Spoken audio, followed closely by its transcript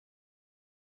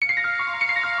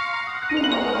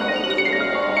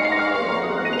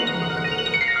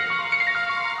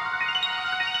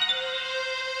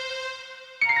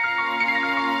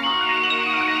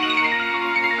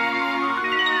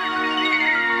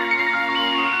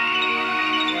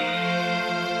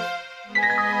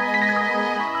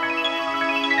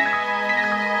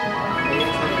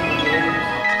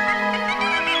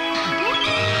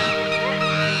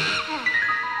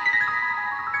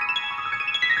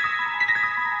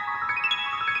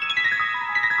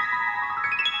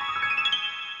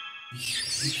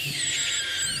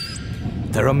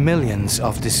There are millions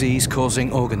of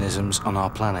disease-causing organisms on our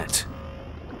planet.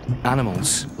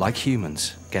 Animals, like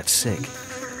humans, get sick.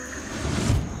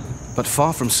 But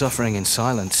far from suffering in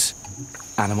silence,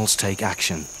 animals take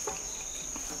action.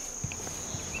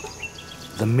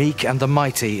 The meek and the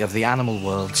mighty of the animal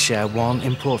world share one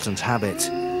important habit.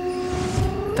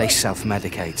 They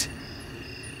self-medicate.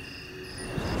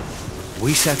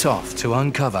 We set off to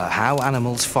uncover how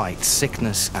animals fight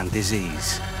sickness and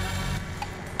disease.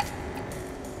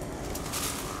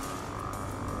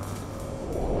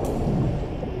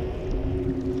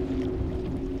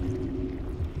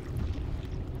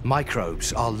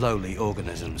 Microbes are lowly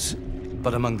organisms,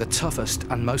 but among the toughest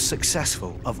and most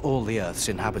successful of all the Earth's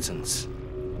inhabitants.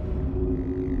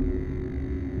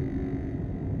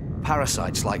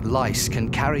 Parasites like lice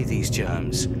can carry these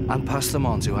germs and pass them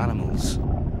on to animals.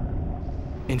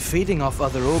 In feeding off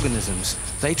other organisms,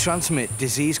 they transmit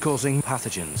disease-causing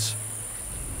pathogens.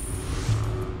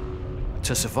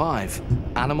 To survive,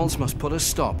 animals must put a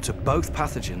stop to both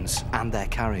pathogens and their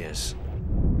carriers.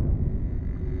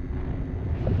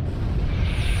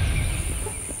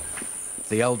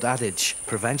 The old adage,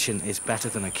 prevention is better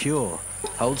than a cure,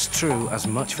 holds true as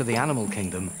much for the animal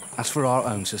kingdom as for our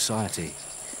own society.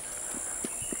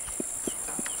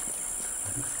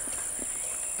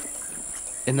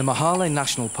 In the Mahale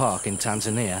National Park in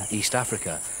Tanzania, East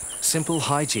Africa, simple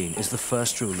hygiene is the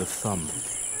first rule of thumb.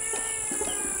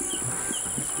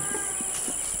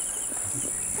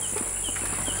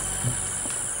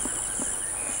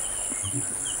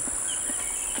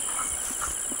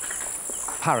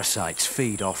 Parasites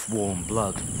feed off warm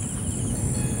blood.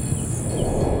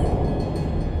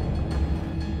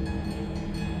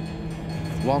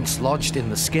 Once lodged in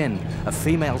the skin, a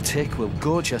female tick will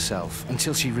gorge herself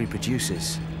until she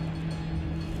reproduces.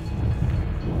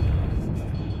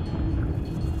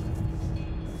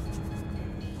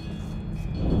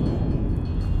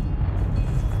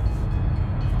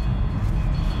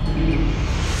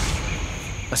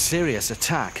 A serious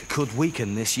attack could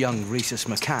weaken this young rhesus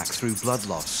macaque through blood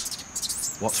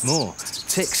loss. What's more,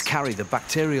 ticks carry the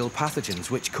bacterial pathogens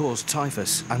which cause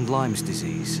typhus and Lyme's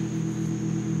disease.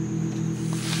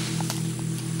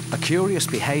 A curious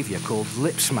behavior called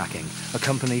lip smacking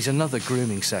accompanies another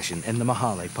grooming session in the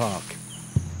Mahale Park.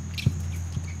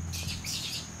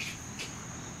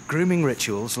 Grooming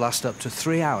rituals last up to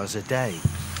 3 hours a day.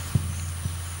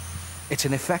 It's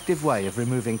an effective way of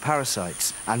removing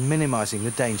parasites and minimizing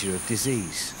the danger of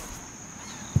disease.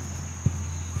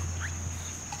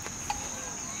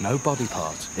 No body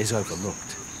part is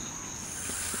overlooked.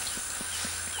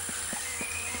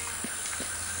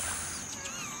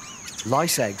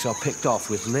 Lice eggs are picked off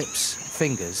with lips,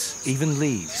 fingers, even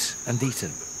leaves, and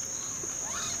eaten.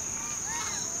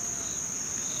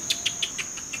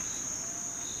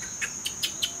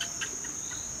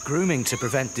 Grooming to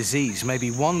prevent disease may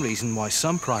be one reason why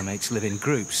some primates live in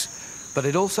groups, but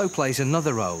it also plays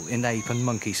another role in ape and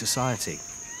monkey society.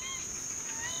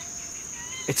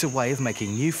 It's a way of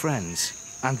making new friends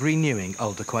and renewing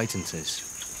old acquaintances.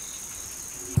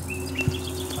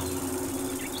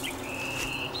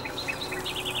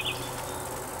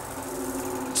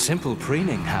 Simple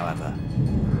preening, however,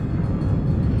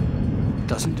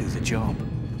 doesn't do the job.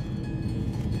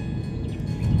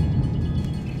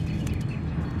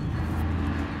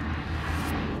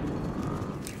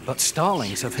 But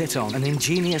starlings have hit on an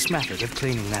ingenious method of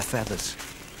cleaning their feathers.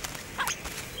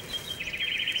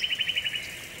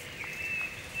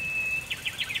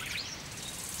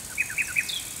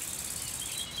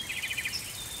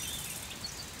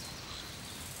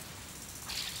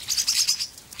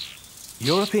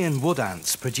 European wood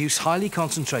ants produce highly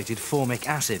concentrated formic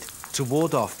acid to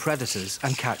ward off predators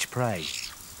and catch prey.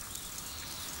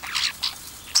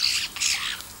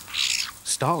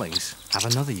 Starlings have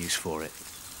another use for it.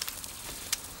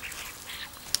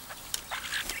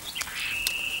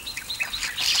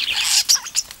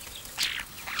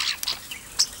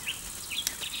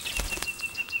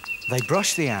 They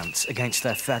brush the ants against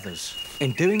their feathers.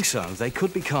 In doing so, they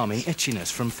could be calming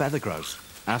itchiness from feather growth,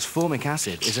 as formic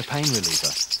acid is a pain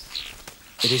reliever.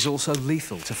 It is also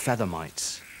lethal to feather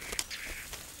mites.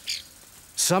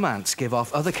 Some ants give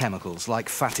off other chemicals like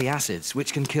fatty acids,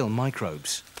 which can kill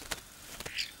microbes.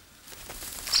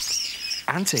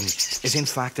 Anting is in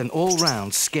fact an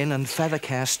all-round skin and feather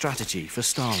care strategy for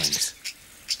starlings.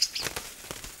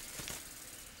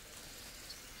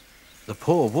 The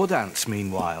poor wood ants,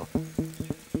 meanwhile,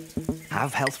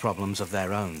 have health problems of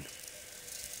their own.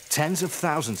 Tens of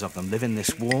thousands of them live in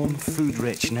this warm,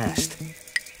 food-rich nest.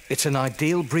 It's an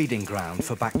ideal breeding ground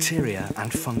for bacteria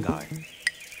and fungi.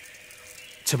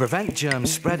 To prevent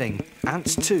germs spreading,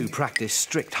 ants too practice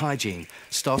strict hygiene,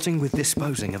 starting with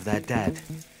disposing of their dead.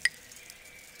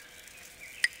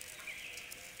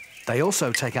 They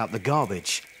also take out the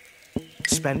garbage.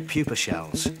 Spent pupa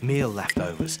shells, meal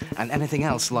leftovers, and anything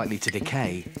else likely to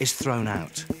decay is thrown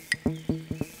out.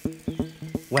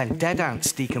 When dead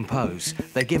ants decompose,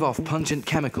 they give off pungent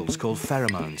chemicals called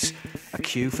pheromones, a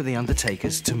cue for the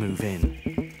undertakers to move in.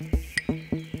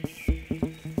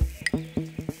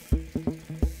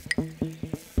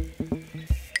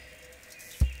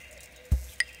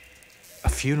 A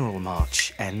funeral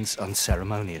march ends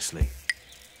unceremoniously.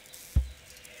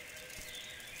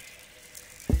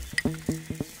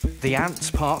 The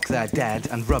ants park their dead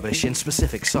and rubbish in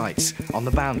specific sites on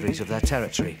the boundaries of their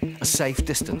territory, a safe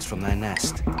distance from their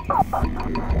nest.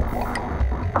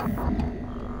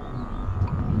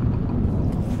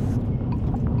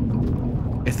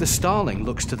 If the starling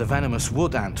looks to the venomous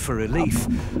wood ant for relief,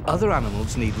 other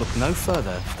animals need look no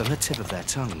further than the tip of their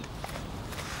tongue.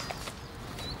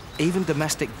 Even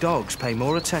domestic dogs pay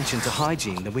more attention to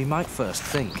hygiene than we might first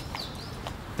think.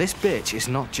 This bitch is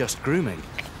not just grooming.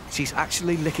 She's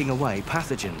actually licking away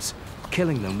pathogens,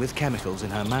 killing them with chemicals in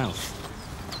her mouth.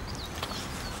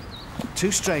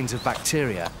 Two strains of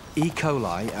bacteria, E.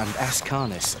 coli and S.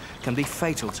 canis, can be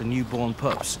fatal to newborn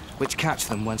pups, which catch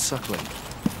them when suckling.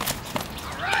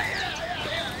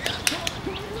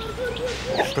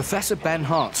 Professor Ben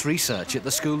Hart's research at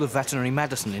the School of Veterinary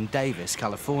Medicine in Davis,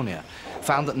 California,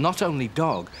 found that not only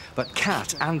dog, but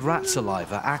cat and rat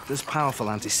saliva act as powerful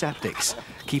antiseptics,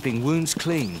 keeping wounds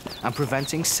clean and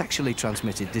preventing sexually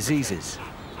transmitted diseases.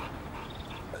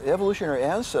 The evolutionary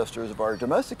ancestors of our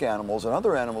domestic animals and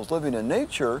other animals living in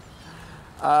nature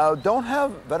don't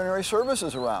have veterinary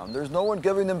services around. There's no one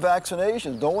giving them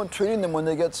vaccinations, no one treating them when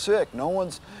they get sick, no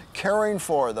one's caring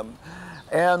for them.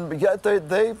 And yet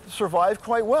they survive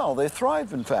quite well. They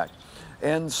thrive, in fact.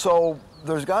 And so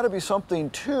there's got to be something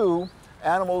to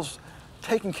animals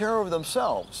taking care of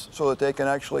themselves so that they can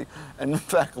actually, and in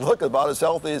fact, look about as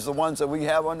healthy as the ones that we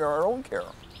have under our own care.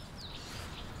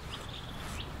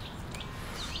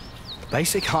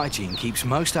 Basic hygiene keeps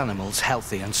most animals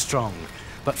healthy and strong,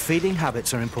 but feeding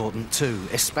habits are important too,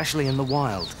 especially in the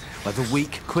wild, where the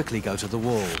weak quickly go to the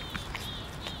wall.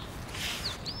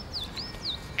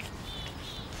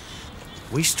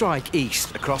 We strike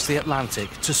east across the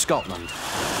Atlantic to Scotland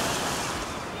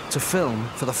to film,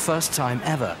 for the first time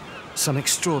ever, some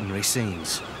extraordinary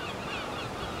scenes.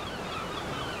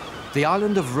 The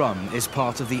island of Rum is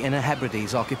part of the Inner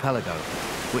Hebrides archipelago,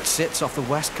 which sits off the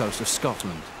west coast of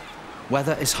Scotland.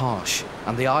 Weather is harsh,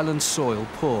 and the island's soil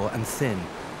poor and thin.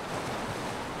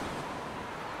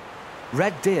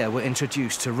 Red deer were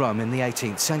introduced to Rum in the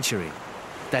 18th century.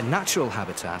 Their natural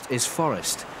habitat is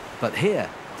forest, but here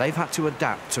they've had to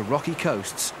adapt to rocky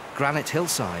coasts, granite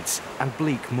hillsides, and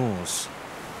bleak moors.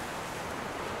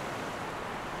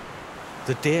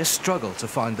 The deer struggle to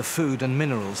find the food and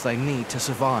minerals they need to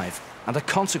survive, and are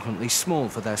consequently small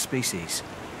for their species.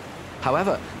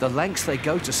 However, the lengths they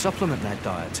go to supplement their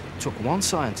diet took one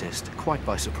scientist quite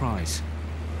by surprise.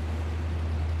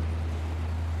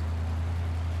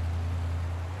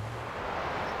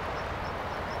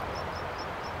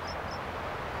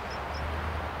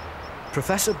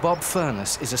 Professor Bob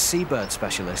Furness is a seabird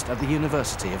specialist at the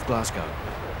University of Glasgow.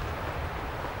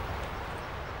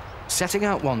 Setting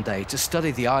out one day to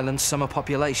study the island's summer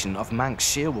population of Manx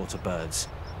shearwater birds,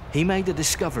 he made a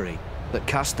discovery that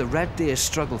cast the red deer's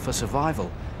struggle for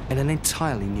survival in an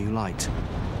entirely new light.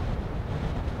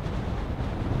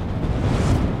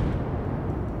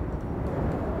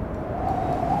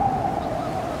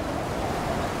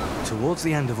 Towards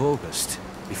the end of August,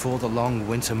 before the long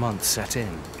winter months set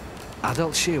in,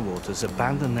 adult shearwaters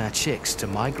abandon their chicks to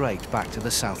migrate back to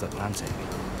the South Atlantic.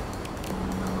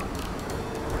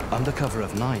 Under cover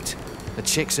of night, the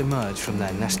chicks emerge from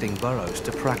their nesting burrows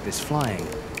to practice flying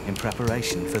in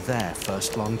preparation for their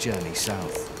first long journey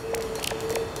south.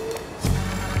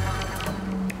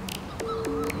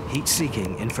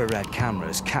 Heat-seeking infrared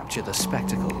cameras capture the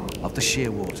spectacle of the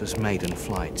shearwater's maiden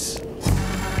flights.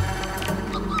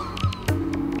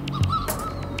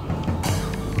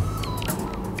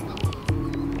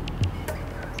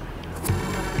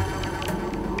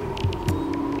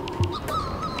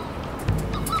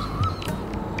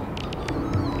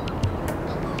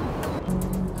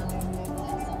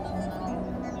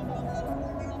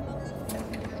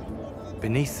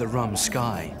 Beneath the rum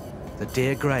sky, the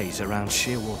deer graze around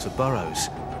shearwater burrows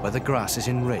where the grass is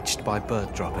enriched by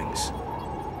bird droppings.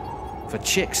 For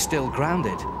chicks still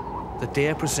grounded, the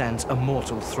deer present a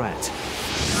mortal threat.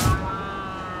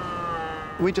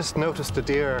 We just noticed a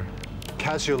deer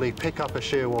casually pick up a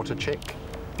shearwater chick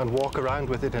and walk around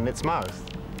with it in its mouth,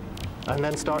 and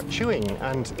then start chewing.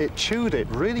 And it chewed it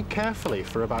really carefully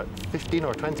for about 15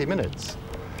 or 20 minutes,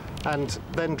 and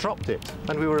then dropped it.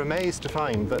 And we were amazed to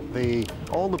find that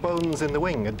all the bones in the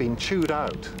wing had been chewed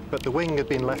out, but the wing had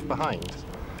been left behind.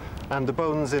 And the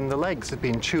bones in the legs had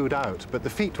been chewed out, but the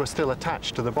feet were still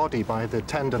attached to the body by the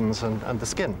tendons and the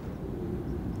skin.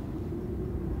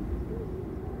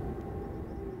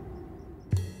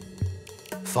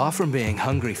 Far from being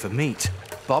hungry for meat,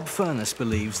 Bob Furness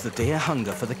believes the deer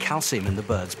hunger for the calcium in the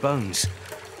bird's bones.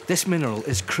 This mineral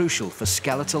is crucial for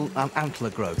skeletal and antler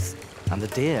growth, and the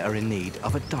deer are in need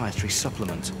of a dietary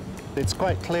supplement. It's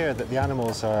quite clear that the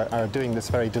animals are doing this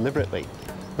very deliberately.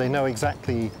 They know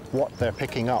exactly what they're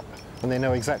picking up, and they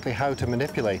know exactly how to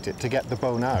manipulate it to get the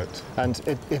bone out. And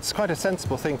it's quite a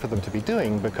sensible thing for them to be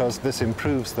doing, because this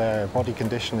improves their body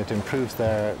condition, it improves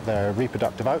their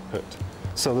reproductive output.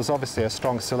 So there's obviously a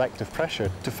strong selective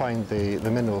pressure to find the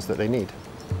minerals that they need.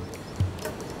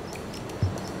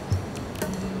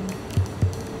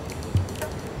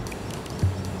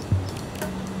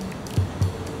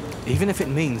 Even if it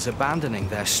means abandoning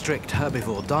their strict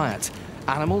herbivore diet,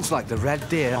 animals like the red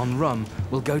deer on rum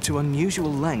will go to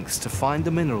unusual lengths to find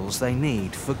the minerals they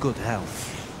need for good health.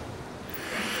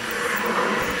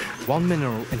 One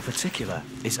mineral in particular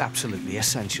is absolutely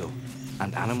essential,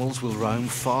 and animals will roam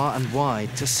far and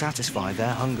wide to satisfy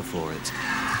their hunger for it.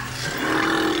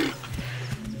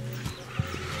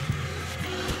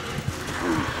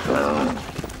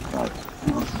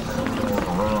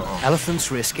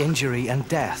 Elephants risk injury and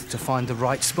death to find the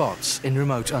right spots in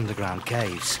remote underground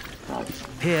caves.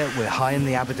 Here we're high in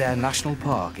the Aberdare National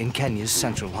Park in Kenya's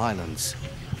Central Highlands.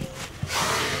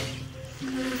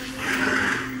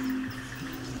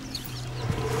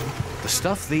 The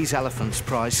stuff these elephants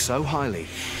prize so highly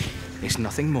is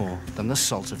nothing more than the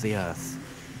salt of the earth.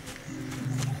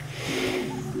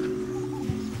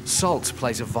 Salt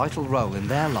plays a vital role in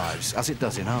their lives as it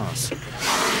does in ours.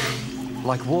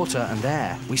 Like water and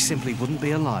air, we simply wouldn't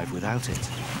be alive without it.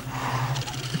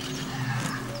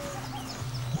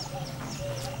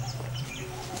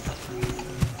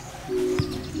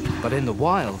 But in the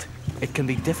wild, it can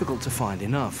be difficult to find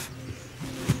enough.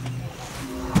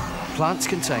 Plants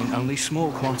contain only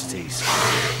small quantities,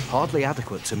 hardly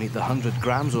adequate to meet the 100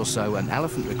 grams or so an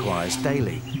elephant requires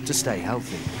daily to stay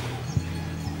healthy.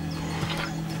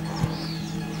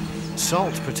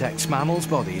 Salt protects mammals'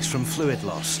 bodies from fluid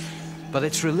loss, but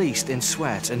it's released in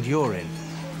sweat and urine.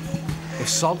 If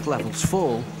salt levels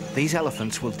fall, these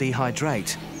elephants will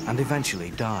dehydrate and eventually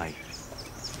die.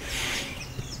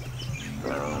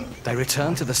 They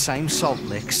return to the same salt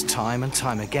licks time and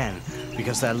time again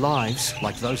because their lives,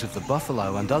 like those of the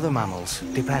buffalo and other mammals,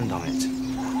 depend on it.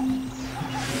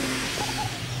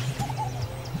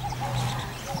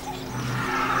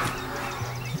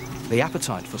 The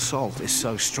appetite for salt is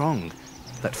so strong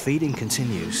that feeding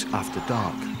continues after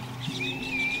dark.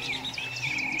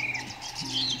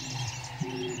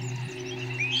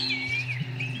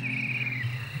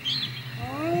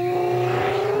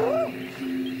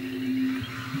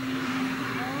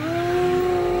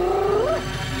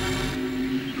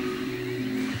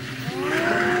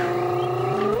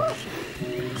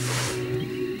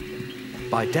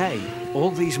 By day, all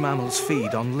these mammals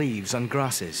feed on leaves and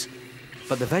grasses,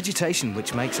 but the vegetation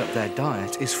which makes up their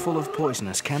diet is full of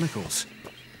poisonous chemicals.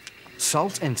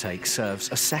 Salt intake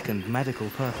serves a second medical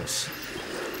purpose.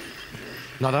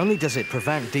 Not only does it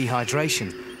prevent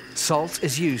dehydration, salt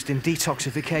is used in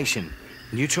detoxification,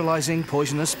 neutralizing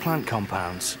poisonous plant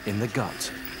compounds in the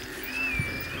gut.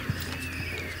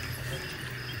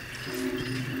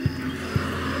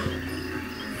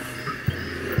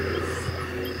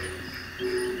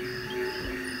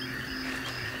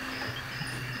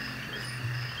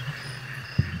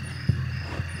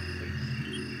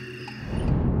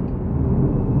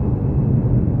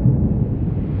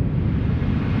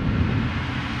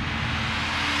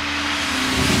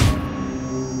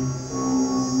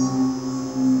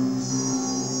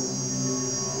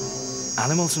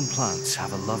 Animals and plants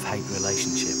have a love-hate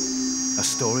relationship, a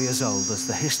story as old as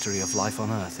the history of life on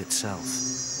Earth itself.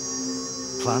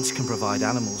 Plants can provide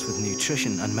animals with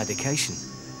nutrition and medication,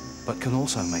 but can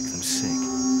also make them sick.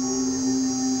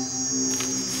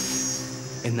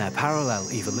 In their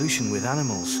parallel evolution with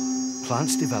animals,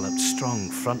 plants developed strong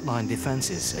frontline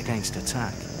defenses against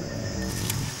attack.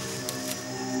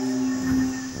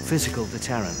 Physical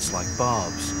deterrents like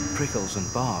barbs, prickles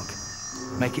and bark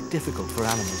make it difficult for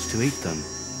animals to eat them.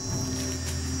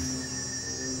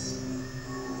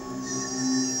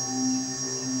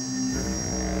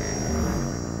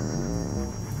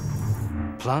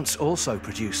 Plants also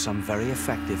produce some very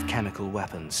effective chemical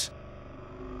weapons.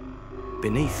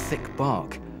 Beneath thick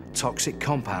bark, toxic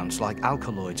compounds like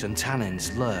alkaloids and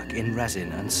tannins lurk in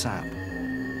resin and sap.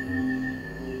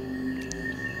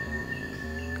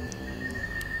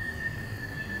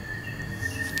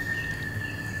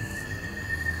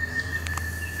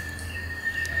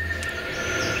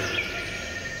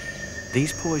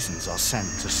 These poisons are sent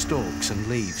to stalks and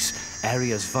leaves,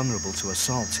 areas vulnerable to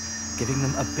assault, giving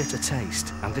them a bitter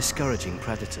taste and discouraging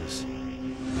predators.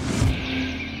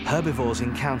 Herbivores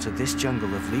encounter this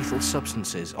jungle of lethal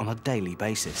substances on a daily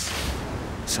basis.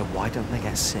 So why don't they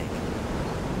get sick?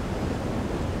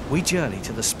 We journey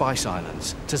to the Spice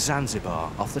Islands, to Zanzibar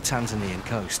off the Tanzanian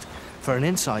coast, for an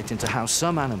insight into how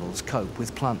some animals cope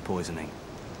with plant poisoning.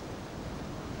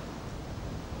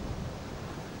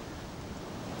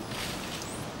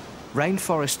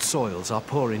 Rainforest soils are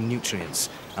poor in nutrients,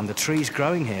 and the trees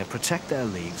growing here protect their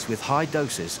leaves with high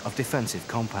doses of defensive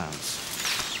compounds.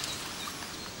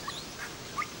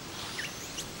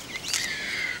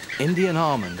 Indian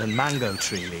almond and mango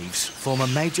tree leaves form a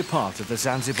major part of the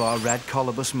Zanzibar red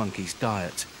colobus monkey's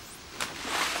diet.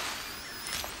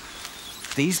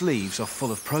 These leaves are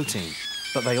full of protein,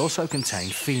 but they also contain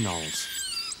phenols.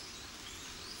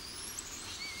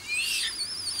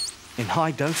 In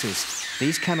high doses,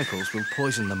 these chemicals will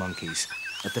poison the monkeys.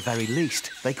 At the very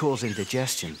least, they cause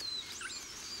indigestion.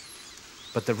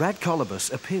 But the red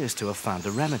colobus appears to have found a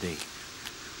remedy.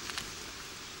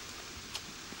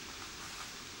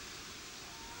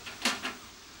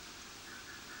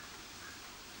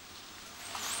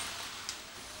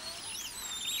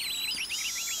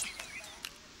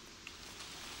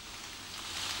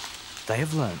 They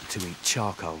have learnt to eat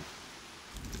charcoal.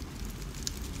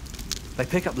 They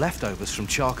pick up leftovers from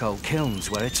charcoal kilns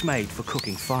where it's made for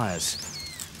cooking fires.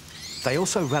 They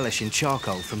also relish in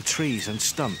charcoal from trees and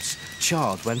stumps,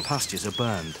 charred when pastures are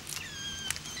burned.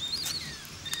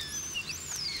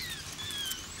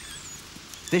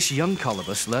 This young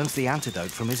colobus learns the antidote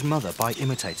from his mother by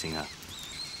imitating her.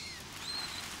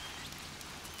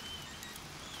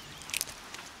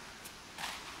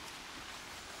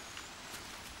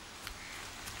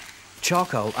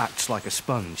 Charcoal acts like a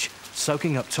sponge,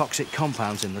 soaking up toxic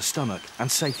compounds in the stomach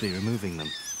and safely removing them.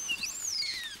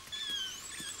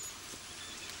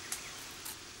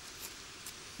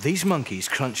 These monkeys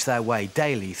crunch their way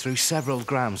daily through several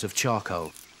grams of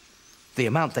charcoal. The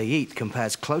amount they eat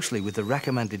compares closely with the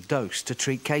recommended dose to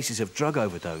treat cases of drug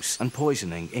overdose and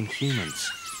poisoning in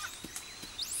humans.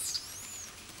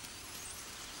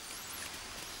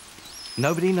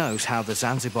 Nobody knows how the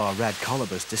Zanzibar red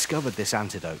colobus discovered this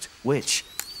antidote, which,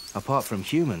 apart from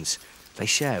humans, they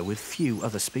share with few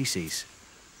other species.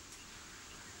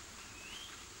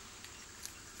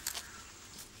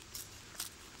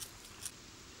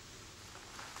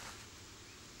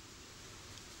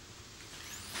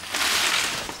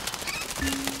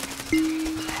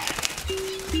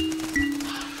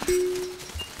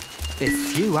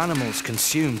 If few animals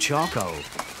consume charcoal,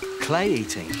 clay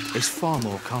eating is far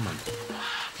more common.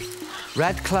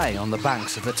 Red clay on the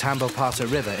banks of the Tambopata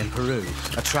River in Peru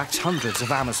attracts hundreds of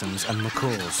Amazons and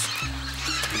macaws.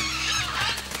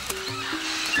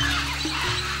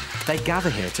 They gather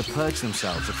here to purge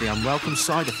themselves of the unwelcome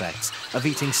side effects of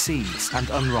eating seeds and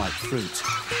unripe fruit.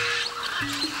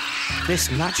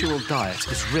 This natural diet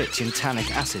is rich in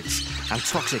tannic acids and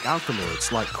toxic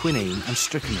alkaloids like quinine and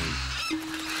strychnine.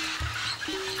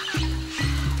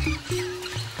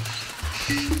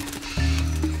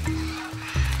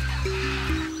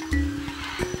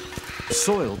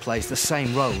 Soil plays the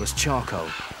same role as charcoal.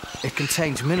 It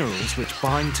contains minerals which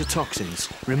bind to toxins,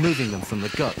 removing them from the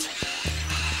gut.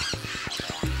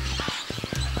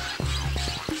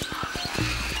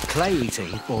 Clay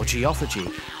eating, or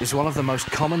geophagy, is one of the most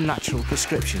common natural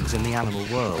prescriptions in the animal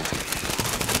world.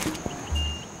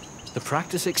 The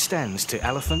practice extends to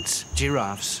elephants,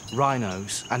 giraffes,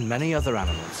 rhinos, and many other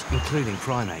animals, including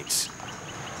primates.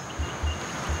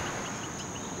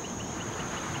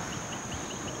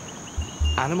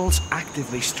 Animals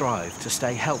actively strive to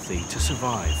stay healthy to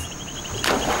survive.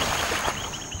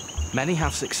 Many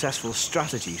have successful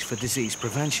strategies for disease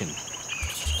prevention.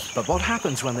 But what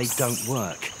happens when they don't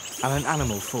work and an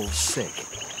animal falls sick?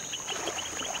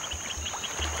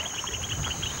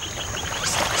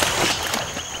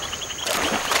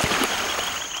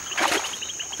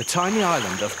 The tiny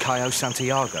island of Cayo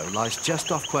Santiago lies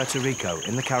just off Puerto Rico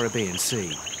in the Caribbean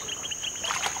Sea.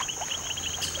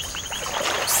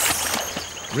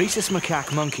 Rhesus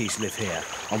macaque monkeys live here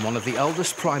on one of the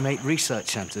oldest primate research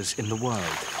centres in the world.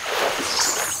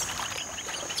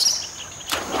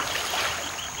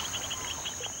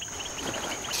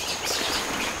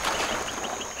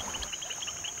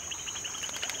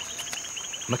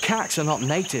 Macaques are not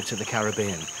native to the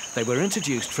Caribbean. They were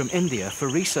introduced from India for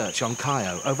research on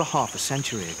Cayo over half a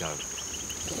century ago.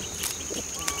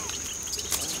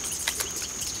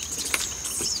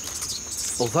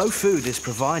 Although food is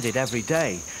provided every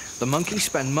day, the monkeys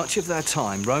spend much of their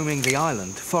time roaming the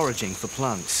island, foraging for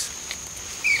plants.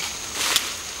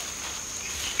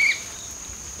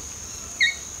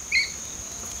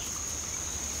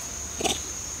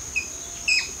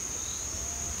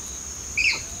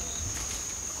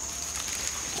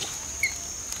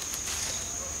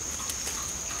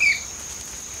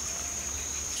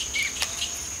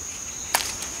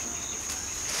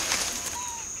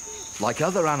 Like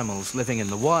other animals living in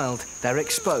the wild, they're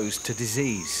exposed to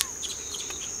disease.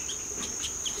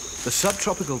 The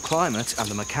subtropical climate and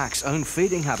the macaques' own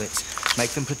feeding habits make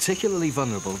them particularly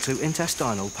vulnerable to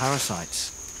intestinal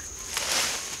parasites.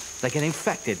 They get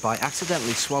infected by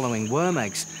accidentally swallowing worm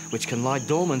eggs, which can lie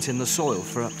dormant in the soil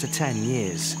for up to 10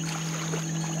 years.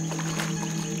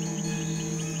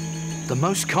 The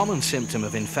most common symptom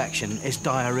of infection is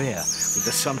diarrhea, with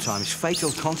the sometimes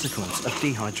fatal consequence of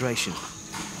dehydration.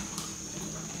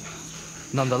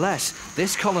 Nonetheless,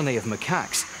 this colony of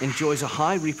macaques enjoys a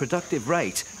high reproductive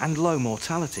rate and low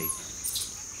mortality.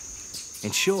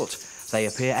 In short, they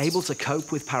appear able to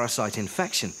cope with parasite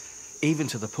infection, even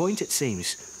to the point, it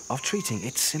seems, of treating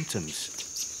its symptoms.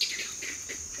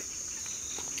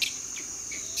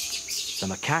 The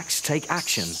macaques take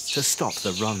action to stop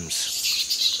the runs.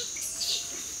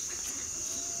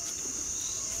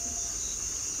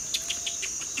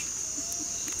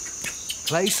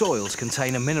 Clay soils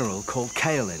contain a mineral called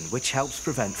kaolin, which helps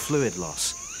prevent fluid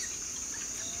loss.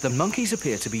 The monkeys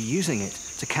appear to be using it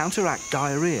to counteract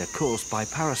diarrhea caused by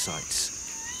parasites.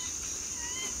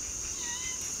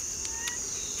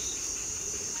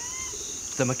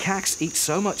 The macaques eat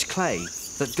so much clay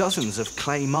that dozens of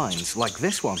clay mines, like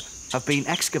this one, have been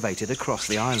excavated across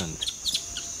the island.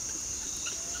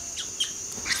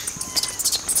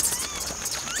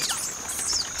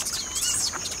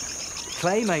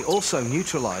 Clay may also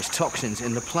neutralize toxins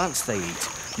in the plants they eat,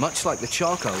 much like the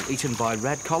charcoal eaten by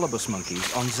red colobus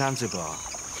monkeys on Zanzibar.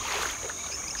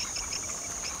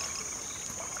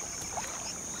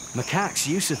 Macaques'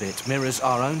 use of it mirrors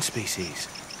our own species.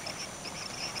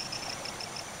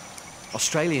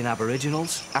 Australian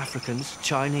Aboriginals, Africans,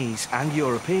 Chinese and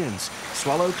Europeans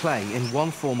swallow clay in one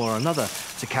form or another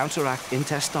to counteract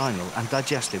intestinal and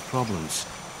digestive problems.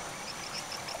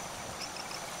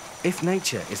 If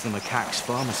nature is the macaque's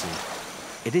pharmacy,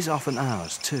 it is often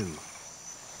ours too.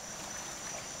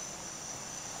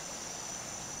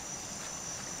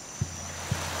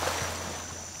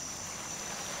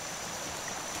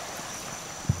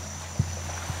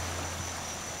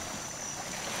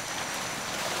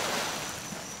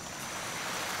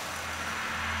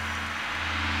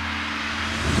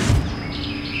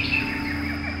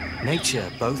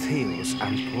 Nature both heals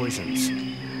and poisons.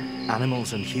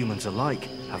 Animals and humans alike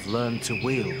have learned to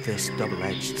wield this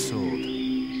double-edged sword.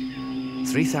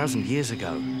 3,000 years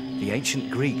ago, the ancient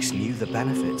Greeks knew the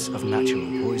benefits of natural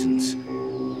poisons.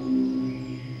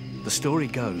 The story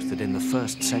goes that in the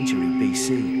 1st century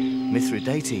BC,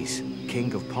 Mithridates,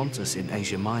 king of Pontus in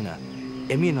Asia Minor,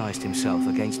 immunized himself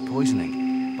against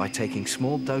poisoning by taking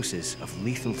small doses of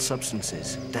lethal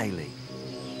substances daily.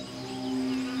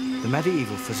 The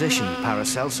medieval physician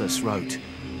Paracelsus wrote,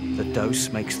 "The dose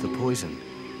makes the poison."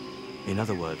 In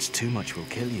other words, too much will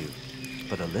kill you,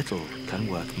 but a little can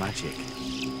work magic.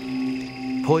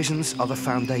 Poisons are the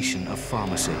foundation of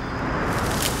pharmacy.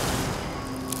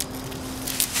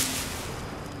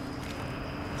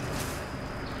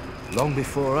 Long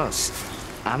before us,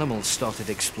 animals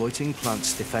started exploiting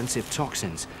plants' defensive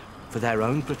toxins for their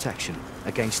own protection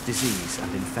against disease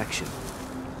and infection.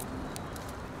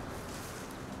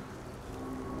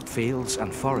 Fields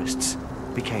and forests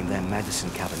became their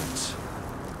medicine cabinets.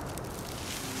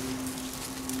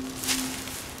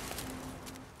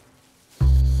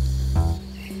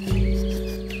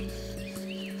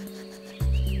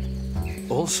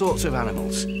 All sorts of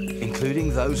animals,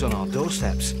 including those on our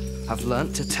doorsteps, have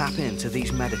learnt to tap into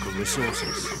these medical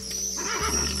resources.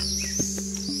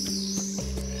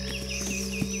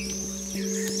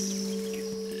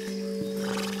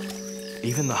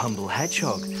 Even the humble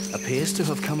hedgehog appears to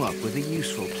have come up with a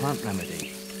useful plant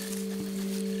remedy.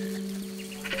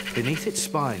 Beneath its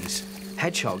spines,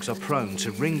 hedgehogs are prone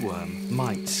to ringworm,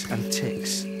 mites, and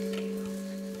ticks.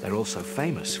 They're also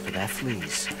famous for their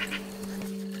fleas.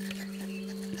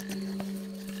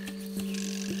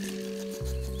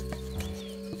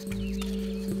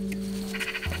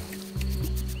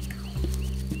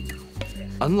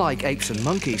 Unlike apes and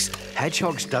monkeys,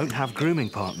 hedgehogs don't have grooming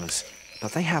partners,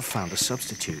 but they have found a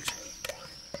substitute.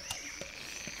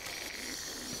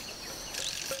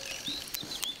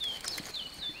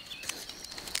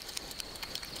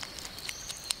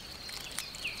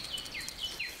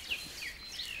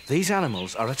 These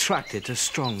animals are attracted to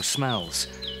strong smells,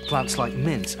 plants like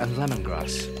mint and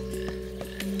lemongrass.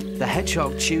 The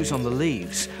hedgehog chews on the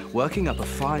leaves, working up a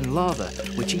fine lather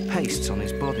which he pastes on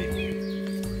his body.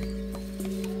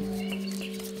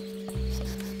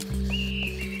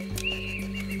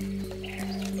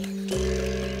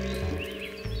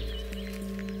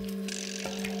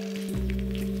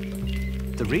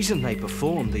 The reason they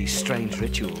perform these strange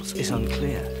rituals is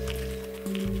unclear.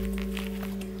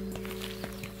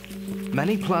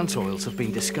 Many plant oils have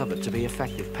been discovered to be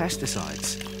effective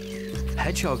pesticides.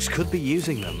 Hedgehogs could be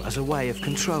using them as a way of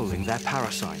controlling their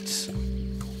parasites.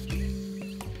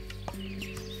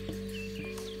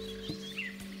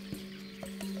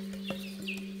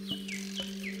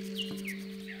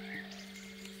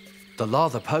 The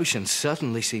lather potion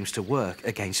certainly seems to work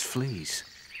against fleas.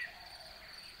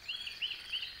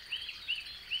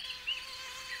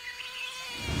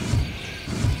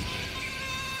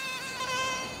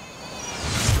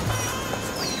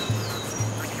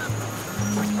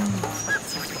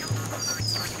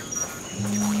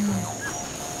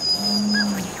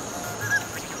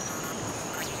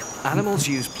 Animals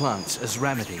use plants as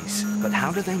remedies, but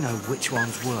how do they know which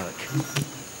ones work?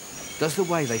 Does the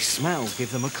way they smell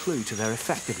give them a clue to their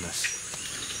effectiveness?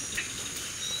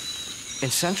 In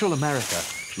Central America,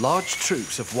 large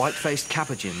troops of white-faced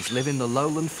capuchins live in the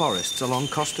lowland forests along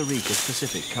Costa Rica's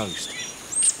Pacific coast.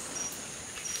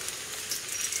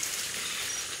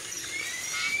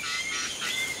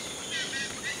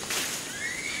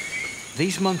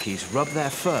 These monkeys rub their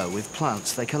fur with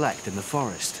plants they collect in the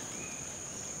forest.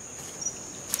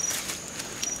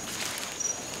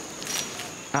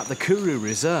 At the Kuru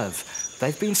Reserve,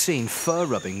 they've been seen fur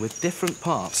rubbing with different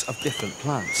parts of different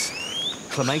plants.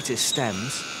 Clematis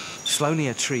stems,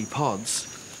 Slonia tree pods,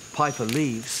 piper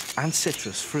leaves, and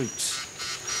citrus fruits.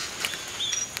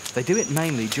 They do it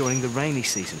mainly during the rainy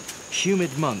season,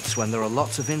 humid months when there are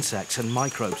lots of insects and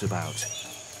microbes about.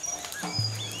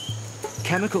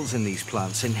 Chemicals in these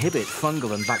plants inhibit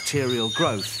fungal and bacterial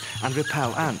growth and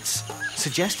repel ants,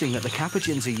 suggesting that the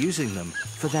capuchins are using them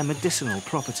for their medicinal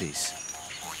properties.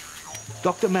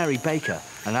 Dr. Mary Baker,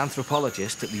 an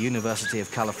anthropologist at the University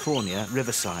of California,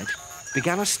 Riverside,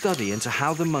 began a study into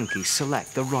how the monkeys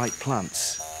select the right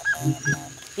plants.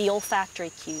 The olfactory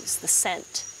cues, the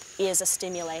scent, is a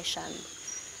stimulation.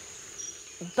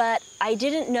 But I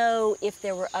didn't know if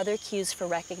there were other cues for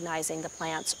recognizing the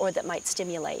plants or that might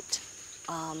stimulate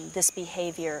this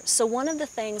behavior. So one of the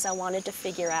things I wanted to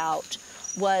figure out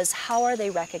was, how are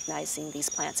they recognizing these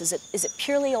plants? Is it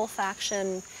purely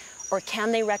olfaction? Or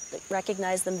can they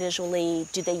recognize them visually?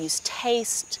 Do they use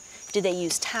taste? Do they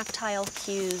use tactile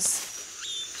cues?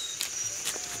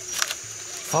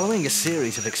 Following a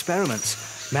series of experiments,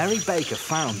 Mary Baker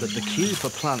found that the cue for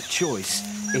plant choice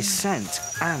is scent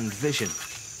and vision.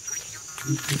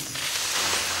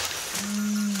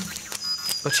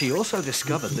 But she also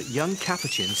discovered that young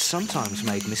capuchins sometimes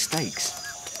made mistakes.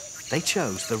 They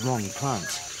chose the wrong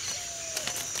plant.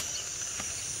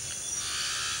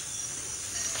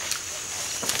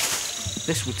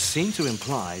 This would seem to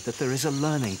imply that there is a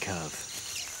learning curve.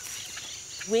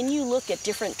 When you look at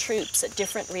different troops, at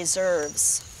different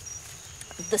reserves,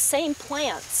 the same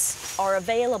plants are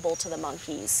available to the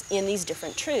monkeys in these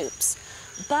different troops,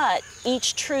 but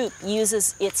each troop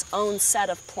uses its own set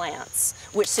of plants,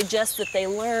 which suggests that they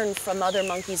learn from other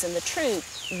monkeys in the troop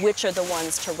which are the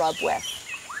ones to rub with.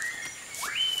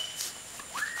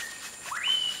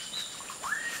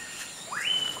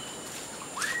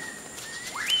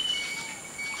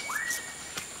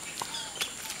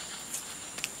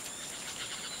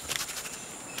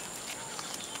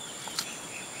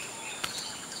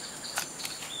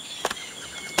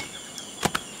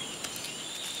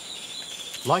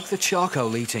 Like the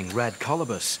charcoal-eating red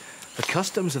colobus, the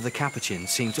customs of the capuchin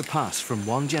seem to pass from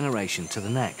one generation to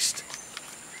the next.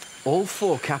 All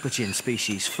 4 capuchin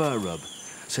species fur rub,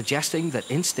 suggesting that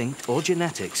instinct or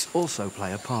genetics also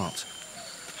play a part.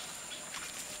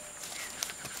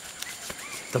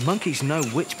 The monkeys know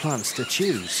which plants to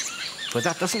choose, but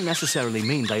that doesn't necessarily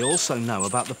mean they also know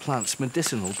about the plant's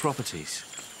medicinal properties.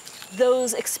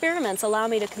 Those experiments allow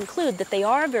me to conclude that they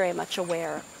are very much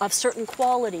aware of certain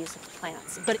qualities of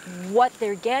plants, but what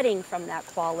they're getting from that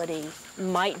quality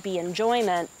might be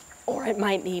enjoyment or it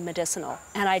might be medicinal,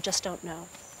 and I just don't know.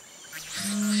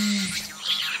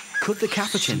 Could the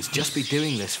capuchins just be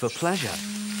doing this for pleasure?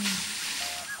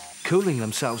 Cooling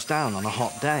themselves down on a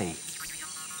hot day?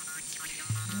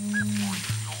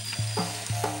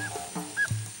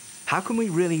 How can we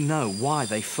really know why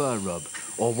they fur rub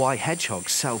or why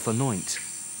hedgehogs self-anoint?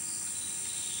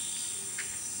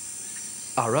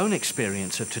 Our own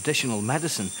experience of traditional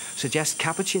medicine suggests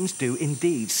capuchins do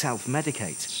indeed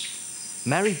self-medicate.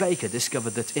 Mary Baker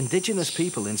discovered that indigenous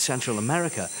people in Central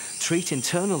America treat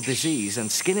internal disease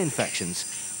and skin infections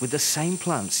with the same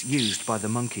plants used by the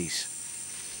monkeys.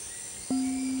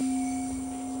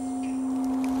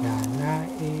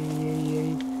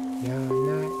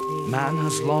 Man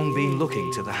has long been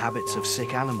looking to the habits of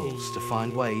sick animals to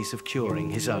find ways of curing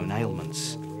his own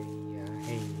ailments.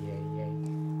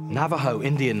 Navajo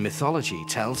Indian mythology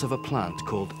tells of a plant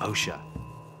called osha.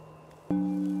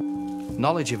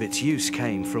 Knowledge of its use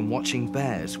came from watching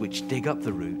bears which dig up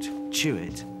the root, chew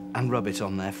it, and rub it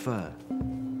on their fur.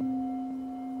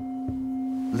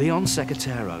 Leon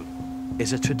Secatero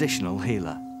is a traditional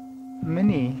healer.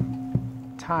 Many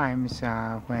times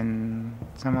when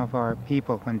some of our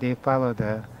people, when they follow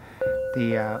the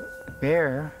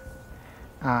bear,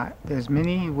 there's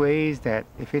many ways that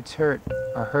if it's hurt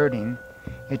or hurting,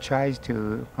 it tries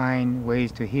to find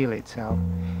ways to heal itself.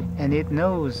 And it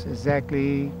knows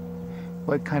exactly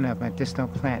what kind of medicinal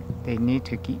plant they need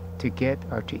to get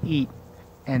or to eat.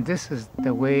 And this is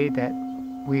the way that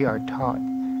we are taught.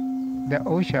 The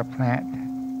osha plant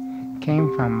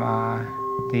came from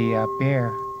the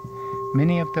bear.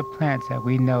 Many of the plants that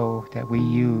we know that we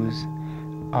use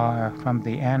are from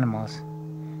the animals.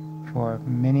 For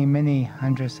many, many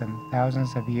hundreds and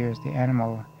thousands of years, the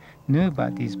animal knew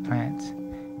about these plants,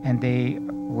 and they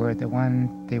were the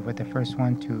first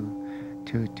one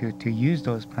to use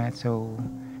those plants. So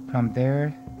from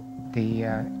there, the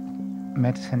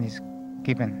medicine is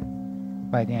given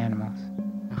by the animals.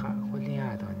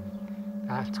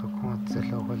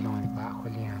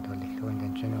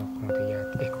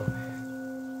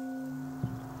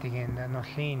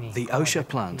 The osha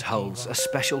plant holds a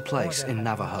special place in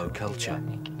Navajo culture.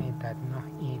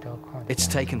 It's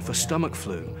taken for stomach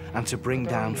flu and to bring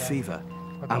down fever,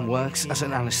 and works as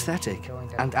an anesthetic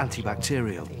and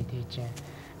antibacterial.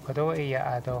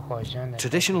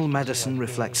 Traditional medicine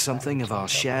reflects something of our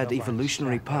shared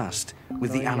evolutionary past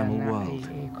with the animal world.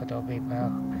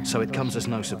 So it comes as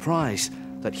no surprise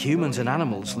that humans and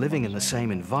animals living in the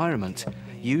same environment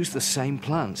use the same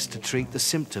plants to treat the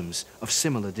symptoms of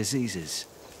similar diseases.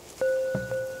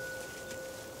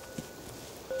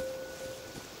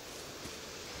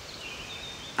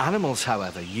 Animals,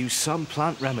 however, use some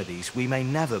plant remedies we may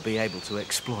never be able to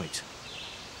exploit.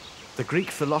 The Greek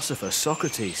philosopher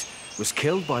Socrates was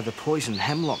killed by the poison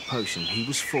hemlock potion he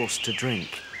was forced to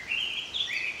drink.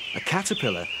 A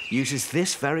caterpillar uses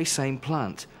this very same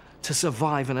plant to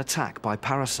survive an attack by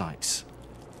parasites.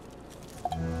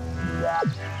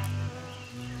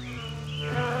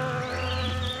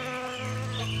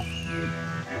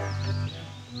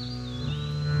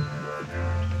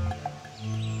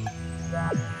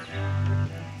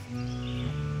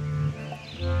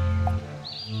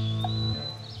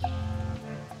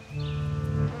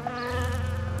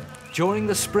 During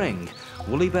the spring,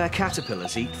 woolly bear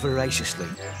caterpillars eat voraciously,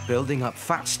 building up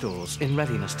fat stores in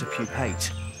readiness to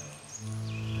pupate.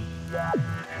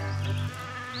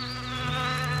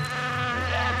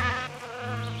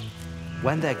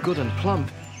 When they're good and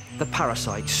plump, the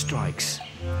parasite strikes.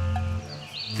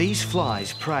 These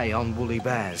flies prey on woolly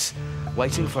bears,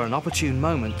 waiting for an opportune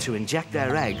moment to inject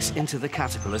their eggs into the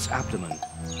caterpillar's abdomen.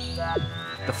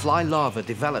 The fly larva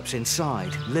develops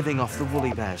inside, living off the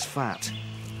woolly bear's fat.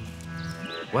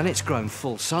 When it's grown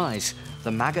full size,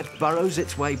 the maggot burrows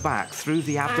its way back through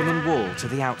the abdomen wall to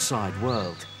the outside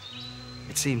world.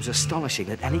 It seems astonishing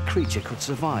that any creature could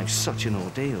survive such an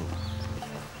ordeal.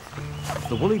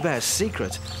 The woolly bear's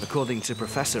secret, according to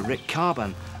Professor Rick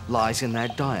Carban, lies in their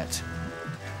diet.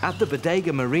 At the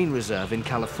Bodega Marine Reserve in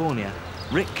California,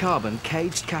 Rick Carban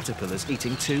caged caterpillars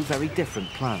eating two very different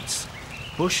plants: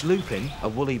 bush lupin, a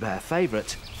woolly bear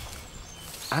favorite,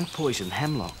 and poison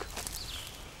hemlock.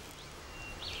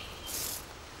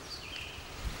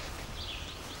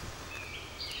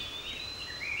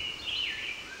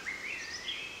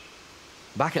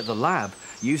 Back at the lab,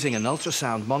 using an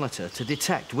ultrasound monitor to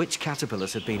detect which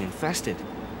caterpillars had been infested,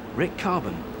 Rick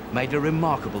Carban made a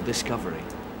remarkable discovery.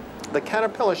 The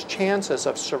caterpillar's chances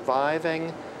of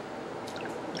surviving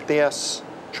this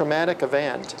traumatic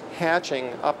event,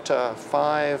 hatching up to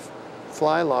 5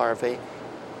 fly larvae,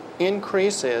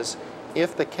 increases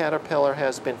if the caterpillar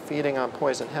has been feeding on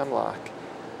poison hemlock.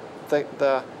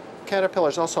 The caterpillar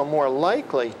is also more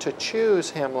likely to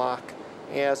choose hemlock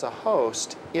as a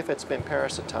host if it's been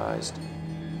parasitized.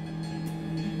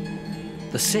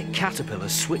 The sick caterpillar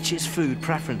switches food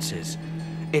preferences.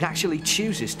 It actually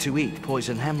chooses to eat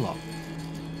poison hemlock.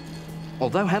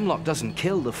 Although hemlock doesn't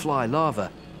kill the fly larva,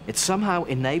 it somehow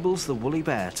enables the woolly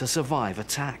bear to survive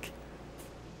attack.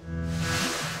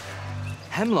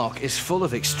 Hemlock is full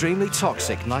of extremely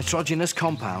toxic nitrogenous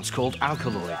compounds called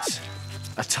alkaloids.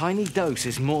 A tiny dose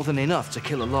is more than enough to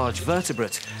kill a large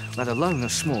vertebrate, let alone a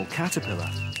small caterpillar.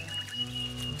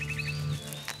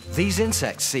 These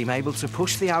insects seem able to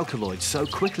push the alkaloids so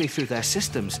quickly through their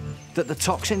systems that the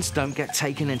toxins don't get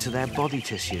taken into their body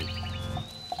tissue.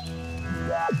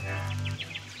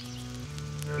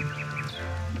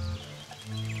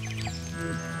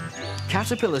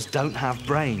 Caterpillars don't have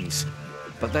brains,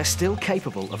 but they're still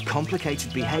capable of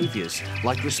complicated behaviors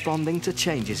like responding to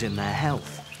changes in their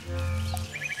health.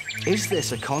 Is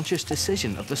this a conscious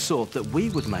decision of the sort that we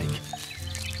would make?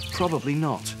 Probably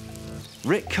not.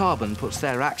 Rick Carbon puts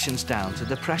their actions down to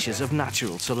the pressures of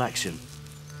natural selection.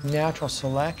 Natural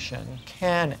selection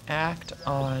can act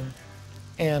on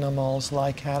animals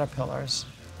like caterpillars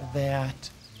that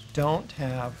don't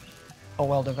have a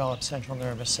well-developed central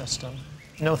nervous system.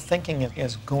 No thinking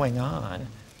is going on,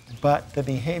 but the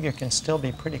behavior can still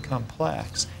be pretty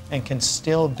complex and can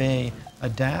still be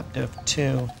adaptive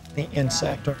to the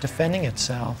insect or defending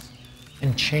itself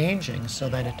and changing so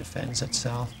that it defends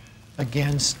itself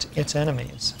against its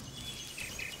enemies.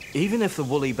 Even if the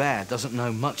woolly bear doesn't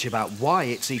know much about why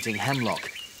it's eating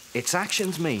hemlock, its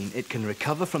actions mean it can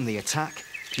recover from the attack,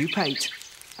 pupate,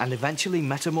 and eventually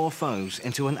metamorphose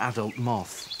into an adult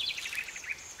moth.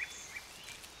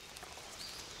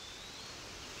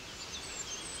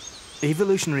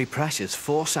 Evolutionary pressures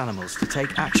force animals to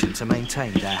take action to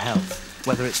maintain their health.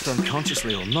 Whether it's done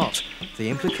consciously or not, the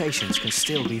implications can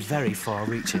still be very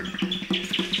far-reaching.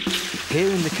 Here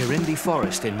in the Karindi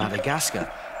forest in Madagascar,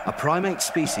 a primate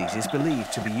species is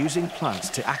believed to be using plants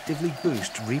to actively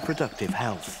boost reproductive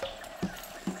health.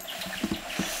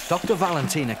 Dr.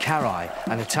 Valentina Carai,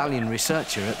 an Italian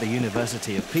researcher at the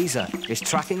University of Pisa, is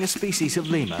tracking a species of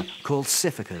lemur called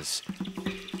Sificas.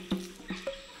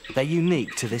 They're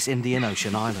unique to this Indian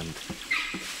Ocean island.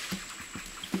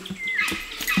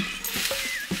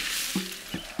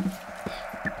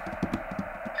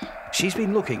 She's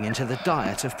been looking into the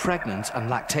diet of pregnant and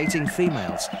lactating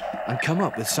females and come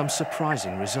up with some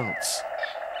surprising results.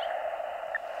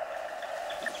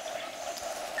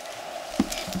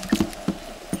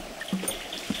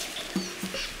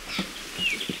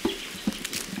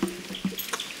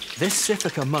 This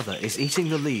Sifica mother is eating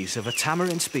the leaves of a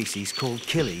tamarin species called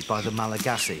kili by the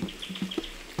Malagasy.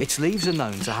 Its leaves are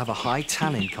known to have a high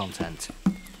tannin content.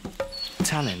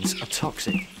 Tannins are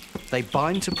toxic. They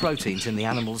bind to proteins in the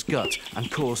animal's gut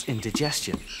and cause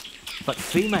indigestion. But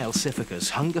female Sificas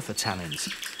hunger for tannins,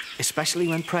 especially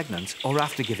when pregnant or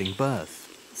after giving birth.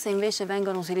 Se invece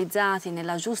vengono utilizzati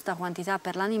nella giusta quantità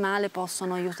per l'animale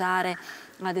possono aiutare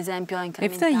ad esempio a incrementare.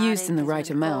 If they're used in the right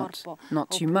amount, not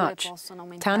too much,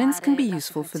 tannins can be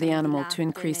useful for the animal to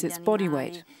increase its body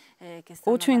weight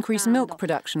or to increase milk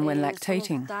production when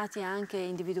lactating.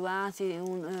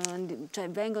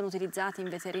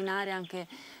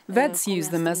 Vets use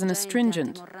them as an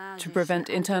astringent to prevent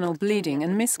internal bleeding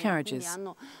and miscarriages.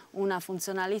 So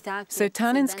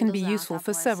tannins can be useful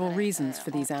for several reasons for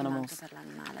these animals.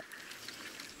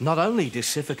 Not only do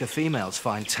Sifica females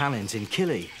find tannins in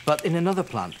kili, but in another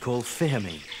plant called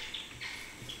fihamine.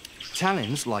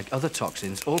 Tannins, like other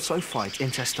toxins, also fight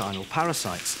intestinal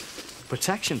parasites.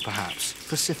 Protection, perhaps,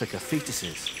 for Sifica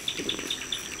fetuses.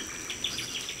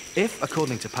 If,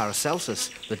 according to Paracelsus,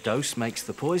 the dose makes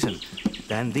the poison,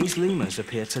 then these lemurs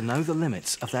appear to know the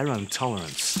limits of their own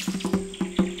tolerance.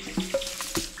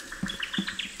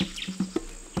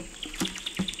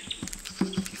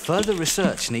 Further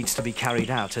research needs to be carried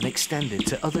out and extended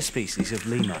to other species of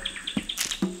lemur.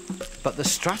 But the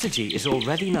strategy is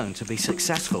already known to be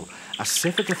successful, as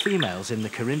Sifica females in the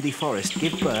Karindi forest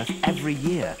give birth every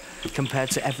year, compared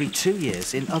to every 2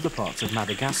 years in other parts of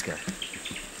Madagascar.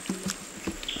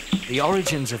 The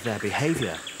origins of their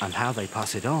behavior and how they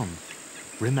pass it on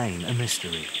remain a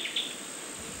mystery.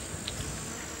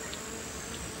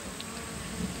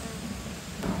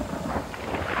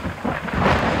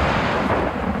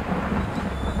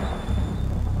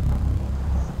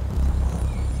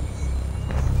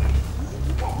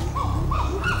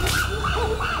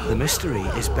 The mystery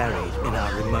is buried in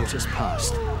our remotest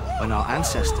past, when our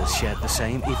ancestors shared the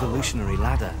same evolutionary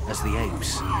ladder as the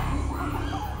apes.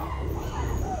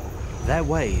 Their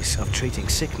ways of treating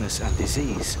sickness and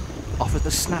disease offered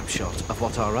a snapshot of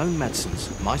what our own medicines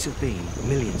might have been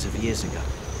millions of years ago.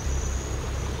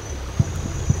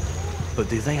 But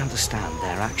do they understand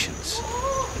their actions?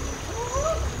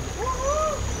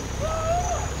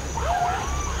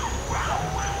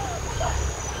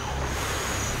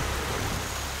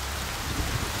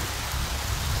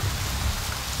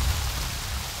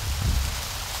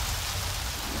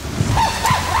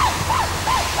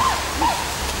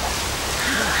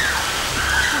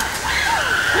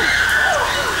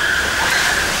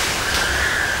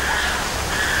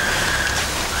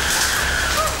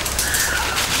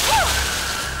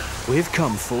 We've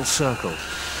come full circle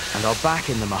and are back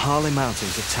in the Mahale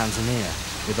Mountains of Tanzania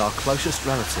with our closest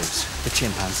relatives, the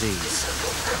chimpanzees.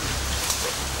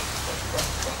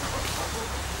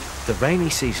 The rainy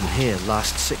season here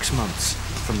lasts 6 months,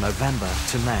 from November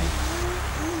to May.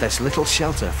 There's little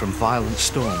shelter from violent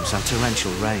storms and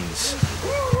torrential rains.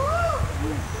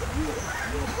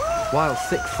 While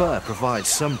thick fur provides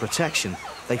some protection,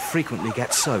 they frequently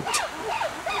get soaked.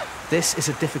 This is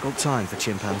a difficult time for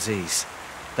chimpanzees.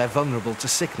 They're vulnerable to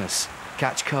sickness,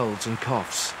 catch colds and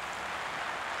coughs.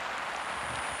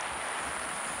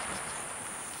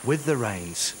 With the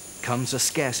rains comes a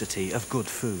scarcity of good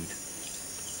food.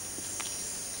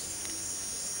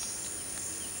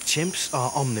 Chimps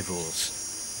are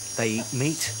omnivores. They eat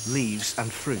meat, leaves and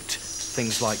fruit,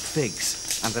 things like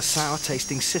figs and a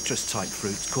sour-tasting citrus-type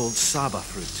fruit called saba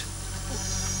fruit.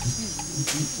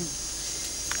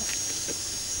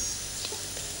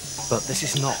 But this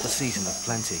is not the season of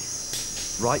plenty.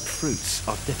 Ripe fruits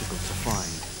are difficult to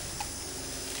find.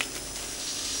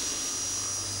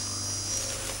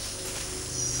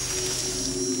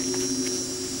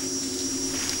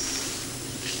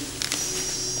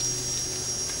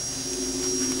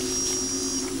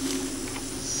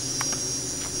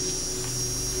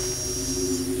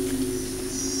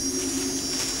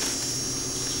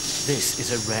 This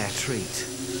is a rare treat,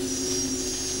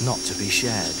 not to be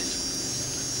shared.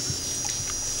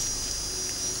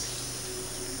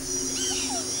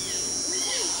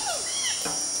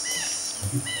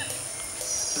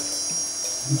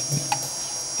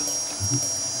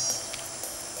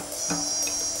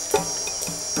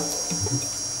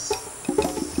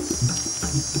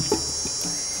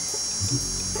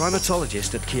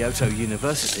 Primatologist at Kyoto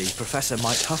University, Professor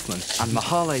Mike Huffman, and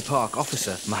Mahale Park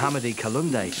officer Mohammadi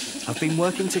Kalunde have been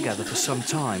working together for some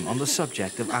time on the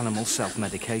subject of animal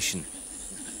self-medication.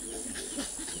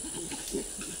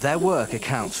 Their work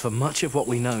accounts for much of what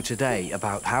we know today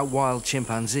about how wild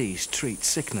chimpanzees treat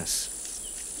sickness.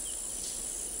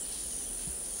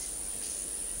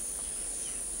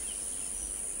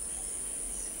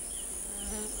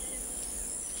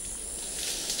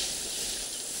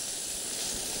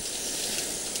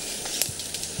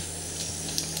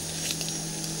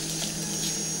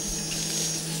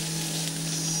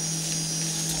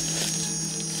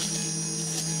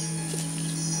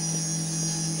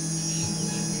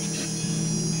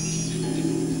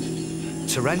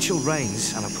 Torrential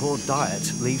rains and a poor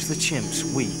diet leaves the chimps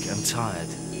weak and tired.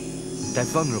 They're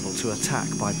vulnerable to attack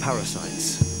by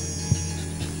parasites.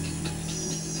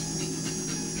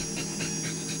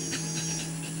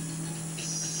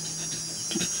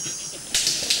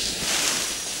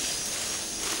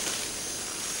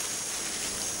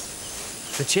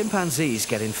 The chimpanzees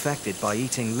get infected by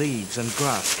eating leaves and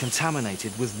grass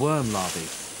contaminated with worm larvae,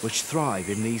 which thrive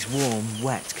in these warm,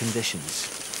 wet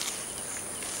conditions.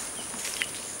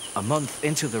 A month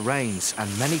into the rains,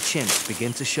 and many chimps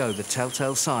begin to show the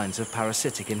telltale signs of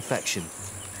parasitic infection,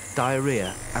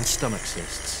 diarrhea and stomach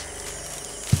cysts.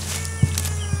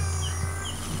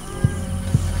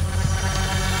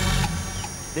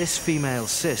 This female's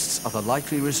cysts are the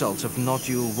likely result of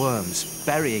nodule worms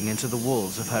burying into the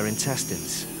walls of her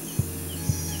intestines.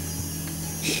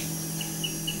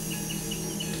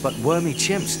 But wormy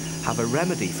chimps have a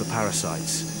remedy for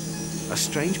parasites. A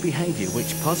strange behavior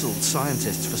which puzzled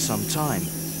scientists for some time,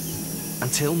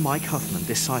 until Mike Huffman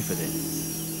deciphered it.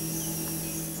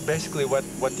 Basically what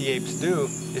the apes do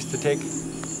is to take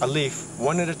a leaf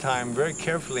one at a time, very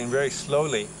carefully and very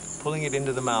slowly, pulling it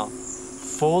into the mouth,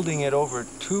 folding it over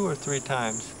 2 or 3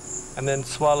 times, and then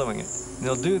swallowing it. And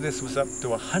they'll do this with up to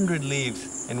 100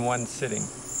 leaves in one sitting.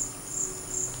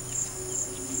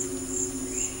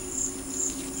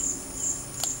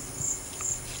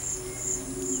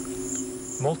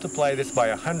 Multiply this by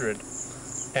 100,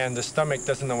 and the stomach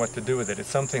doesn't know what to do with it. It's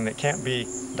something that can't be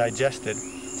digested.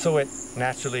 so it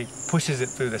naturally pushes it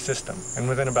through the system. And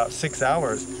within about 6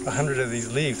 hours, 100 of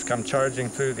these leaves come charging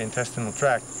through the intestinal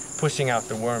tract, pushing out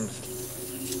the worms.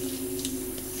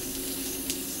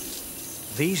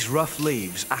 These rough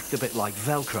leaves act a bit like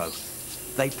Velcro.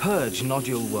 They purge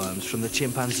nodule worms from the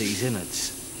chimpanzee's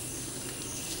innards.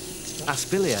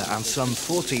 Aspilia and some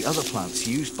 40 other plants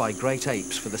used by great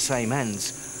apes for the same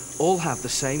ends all have the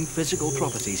same physical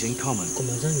properties in common.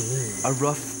 A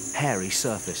rough, hairy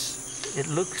surface. It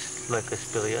looks like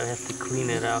Aspilia. I have to clean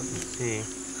it out and see.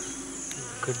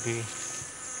 Could be.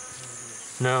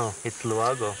 No, it's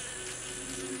Luago.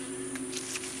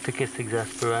 Ticus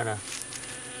exasperata.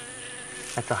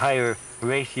 That's a higher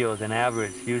ratio than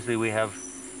average. Usually we have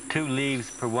 2 leaves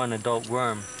per 1 adult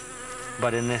worm.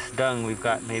 But in this dung, we've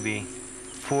got maybe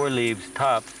 4 leaves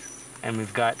tops, and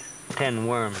we've got 10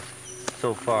 worms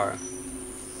so far.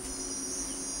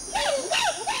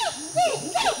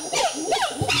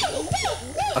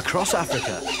 Across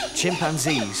Africa,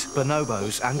 chimpanzees,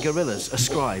 bonobos, and gorillas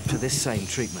ascribe to this same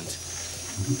treatment.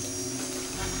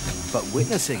 But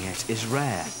witnessing it is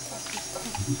rare.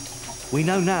 We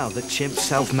know now that chimps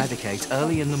self-medicate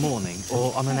early in the morning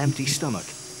or on an empty stomach,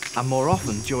 and more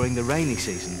often during the rainy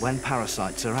season when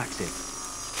parasites are active.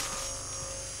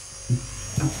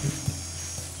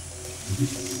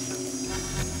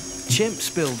 Chimps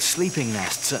build sleeping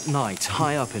nests at night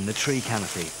high up in the tree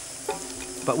canopy.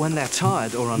 But when they're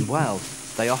tired or unwell,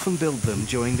 they often build them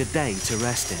during the day to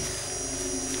rest in.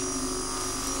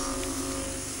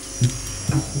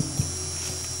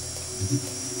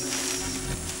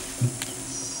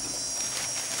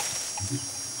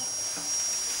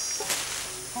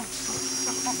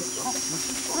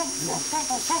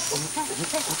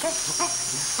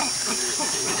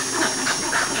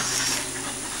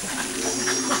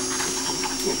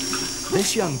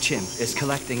 This young chimp is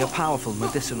collecting a powerful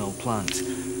medicinal plant.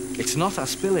 It's not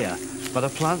Aspilia, but a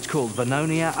plant called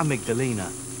Vernonia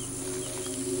amygdalina.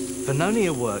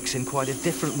 Vernonia works in quite a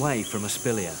different way from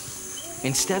Aspilia.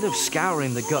 Instead of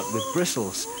scouring the gut with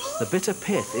bristles, the bitter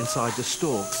pith inside the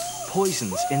stalk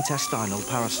poisons intestinal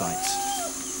parasites.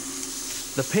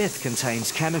 The pith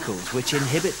contains chemicals which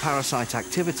inhibit parasite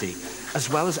activity, as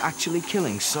well as actually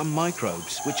killing some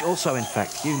microbes, which also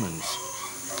infect humans.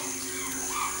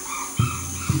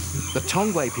 The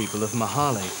Tongwe people of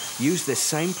Mahale use this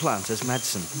same plant as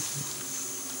medicine.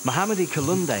 Mohammadi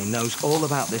Kalunde knows all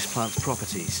about this plant's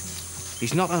properties.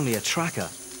 He's not only a tracker,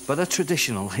 but a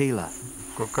traditional healer.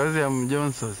 Kwa kazi ya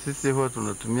mjonso, sisi huwa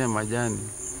tunatumia majani.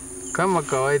 Kama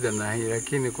kawaida na hii,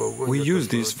 lakini kwa ugonjwa. We use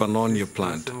this Vernonia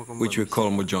plant, which we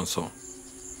call mujonso,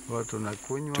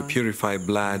 to purify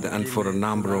blood and for a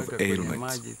number of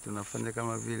ailments.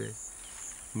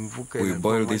 We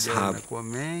boil this herb,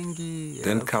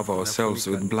 then cover ourselves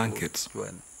with blankets.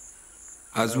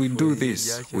 As we do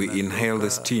this, we inhale the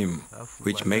steam,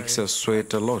 which makes us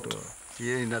sweat a lot.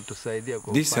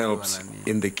 This helps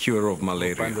in the cure of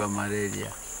malaria.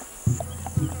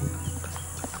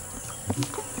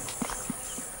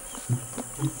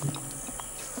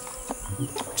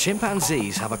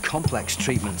 Chimpanzees have a complex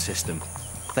treatment system.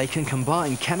 They can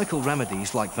combine chemical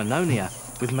remedies like Vernonia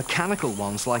with mechanical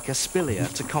ones like Aspilia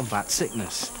to combat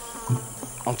sickness.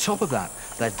 On top of that,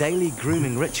 their daily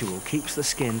grooming ritual keeps the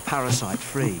skin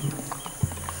parasite-free.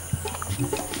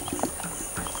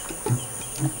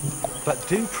 But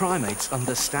do primates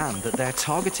understand that they're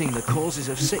targeting the causes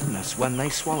of sickness when they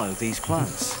swallow these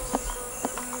plants?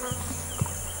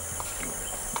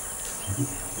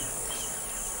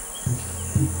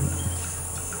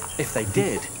 If they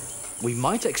did, we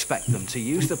might expect them to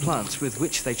use the plants with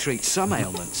which they treat some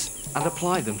ailments and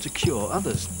apply them to cure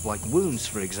others, like wounds,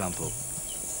 for example.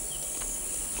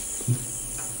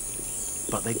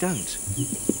 But they don't.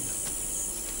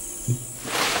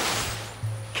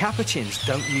 Capuchins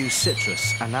don't use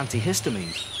citrus and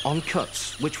antihistamine on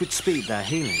cuts, which would speed their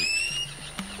healing.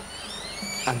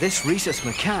 And this rhesus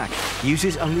macaque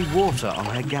uses only water on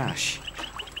her gash.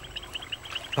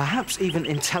 Perhaps even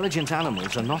intelligent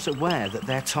animals are not aware that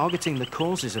they're targeting the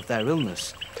causes of their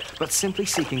illness, but simply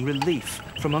seeking relief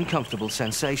from uncomfortable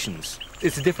sensations.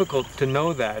 It's difficult to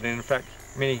know that, and in fact,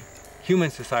 many human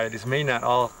societies may not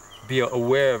all be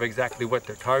aware of exactly what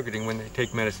they're targeting when they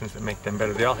take medicines that make them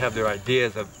better. They all have their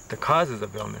ideas of the causes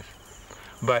of illness,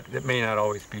 but it may not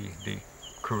always be the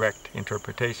correct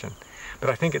interpretation. But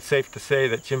I think it's safe to say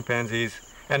that chimpanzees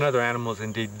and other animals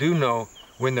indeed do know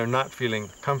when they're not feeling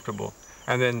comfortable,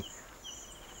 and then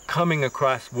coming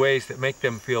across ways that make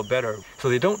them feel better. So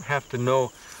they don't have to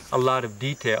know a lot of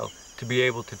detail to be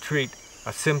able to treat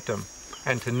a symptom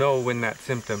and to know when that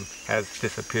symptom has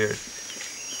disappeared.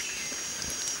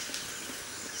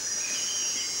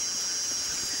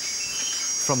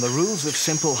 From the rules of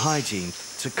simple hygiene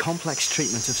to complex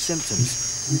treatment of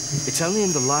symptoms, it's only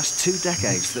in the last 2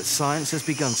 decades that science has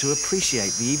begun to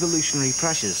appreciate the evolutionary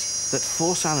pressures that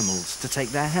force animals to take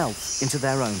their health into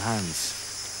their own hands.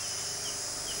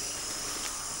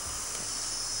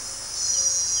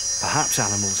 Perhaps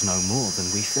animals know more than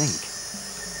we think.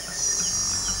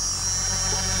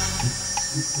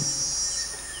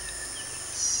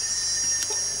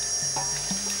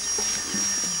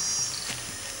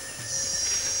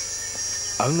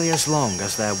 Only as long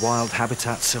as their wild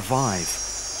habitats survive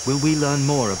will we learn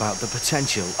more about the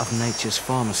potential of nature's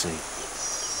pharmacy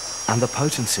and the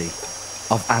potency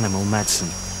of animal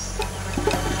medicine.